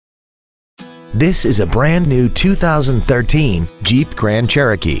This is a brand new 2013 Jeep Grand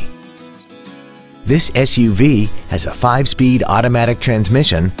Cherokee. This SUV has a 5-speed automatic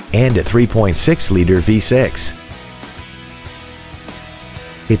transmission and a 3.6-liter V6.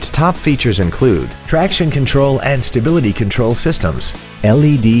 Its top features include traction control and stability control systems,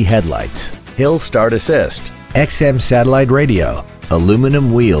 LED headlights, hill start assist, XM satellite radio,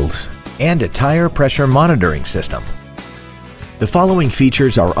 aluminum wheels, and a tire pressure monitoring system. The following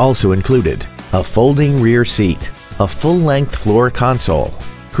features are also included: a folding rear seat, a full-length floor console,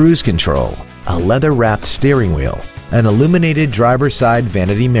 cruise control, a leather-wrapped steering wheel, an illuminated driver's side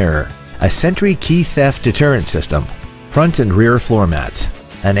vanity mirror, a Sentry key theft deterrent system, front and rear floor mats,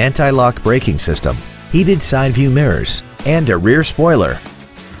 an anti-lock braking system, heated side view mirrors, and a rear spoiler.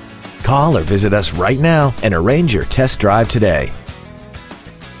 Call or visit us right now and arrange your test drive today.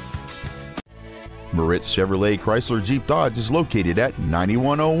 Moritz Chevrolet Chrysler Jeep Dodge is located at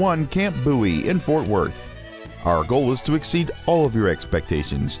 9101 Camp Bowie in Fort Worth. Our goal is to exceed all of your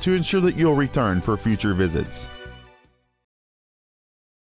expectations to ensure that you'll return for future visits.